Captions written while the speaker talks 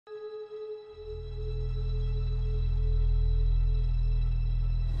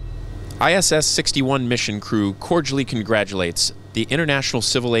ISS 61 mission crew cordially congratulates the International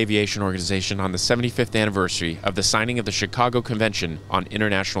Civil Aviation Organization on the 75th anniversary of the signing of the Chicago Convention on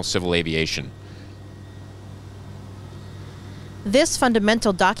International Civil Aviation. This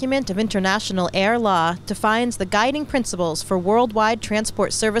fundamental document of international air law defines the guiding principles for worldwide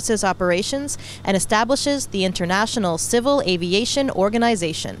transport services operations and establishes the International Civil Aviation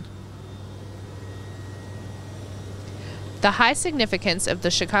Organization. The high significance of the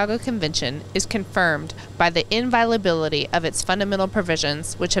Chicago Convention is confirmed by the inviolability of its fundamental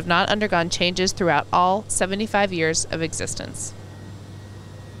provisions, which have not undergone changes throughout all 75 years of existence.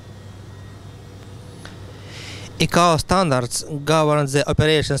 ICAO standards govern the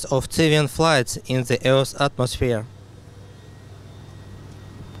operations of civilian flights in the Earth's atmosphere.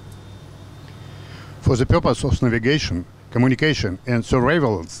 For the purpose of navigation, communication and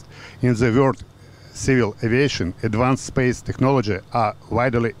surveillance in the world civil aviation, advanced space technology are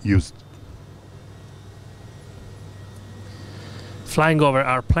widely used. Flying over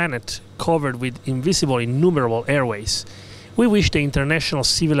our planet, covered with invisible innumerable airways, we wish the International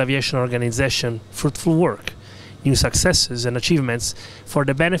Civil Aviation Organization fruitful work, new successes and achievements for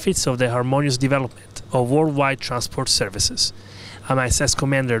the benefits of the harmonious development of worldwide transport services. I'm ISS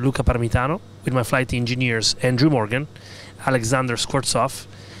Commander Luca Parmitano with my flight engineers Andrew Morgan, Aleksandr Skvortsov,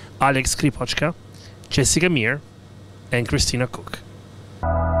 Oleg Skripochka, Jessica Meir, and Christina Koch.